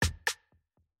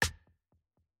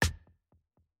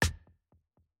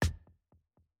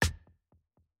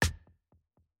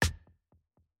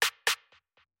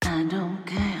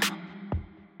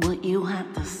what you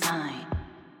have to say.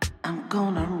 I'm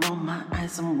gonna roll my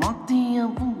eyes and walk the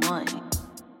other way.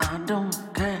 I don't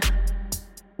care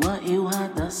what you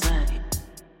have to say.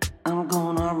 I'm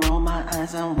gonna roll my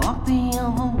eyes and walk the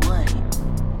other way.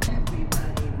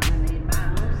 Everybody running their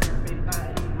mouths,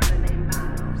 everybody running their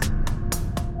mouths.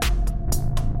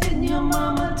 Didn't your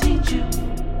mama teach you?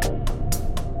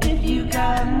 If you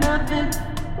got nothing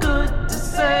good to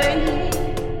say,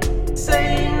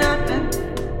 say nothing.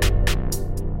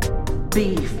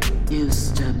 Beef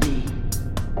used to be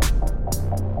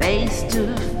face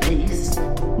to face,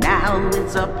 now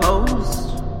it's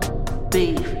opposed.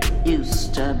 Beef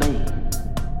used to be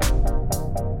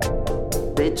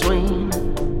between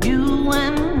you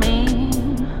and me.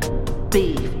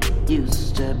 Beef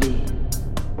used to be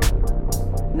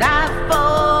not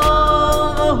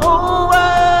for the whole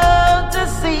world to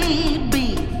see.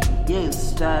 Beef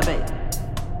used to be.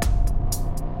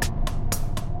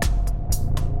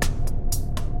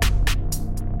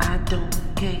 I don't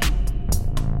care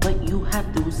what you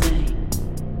have to say.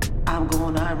 I'm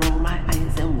gonna roll my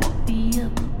eyes and walk the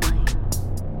other way.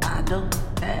 I don't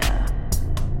care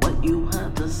what you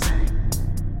have to say.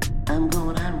 I'm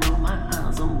gonna roll my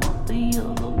eyes and walk the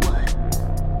other way.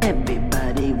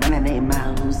 Everybody running their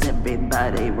mouths,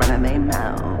 everybody running their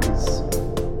mouths.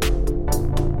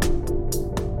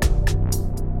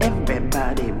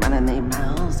 Everybody running their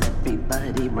mouths,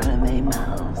 everybody running their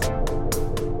mouths.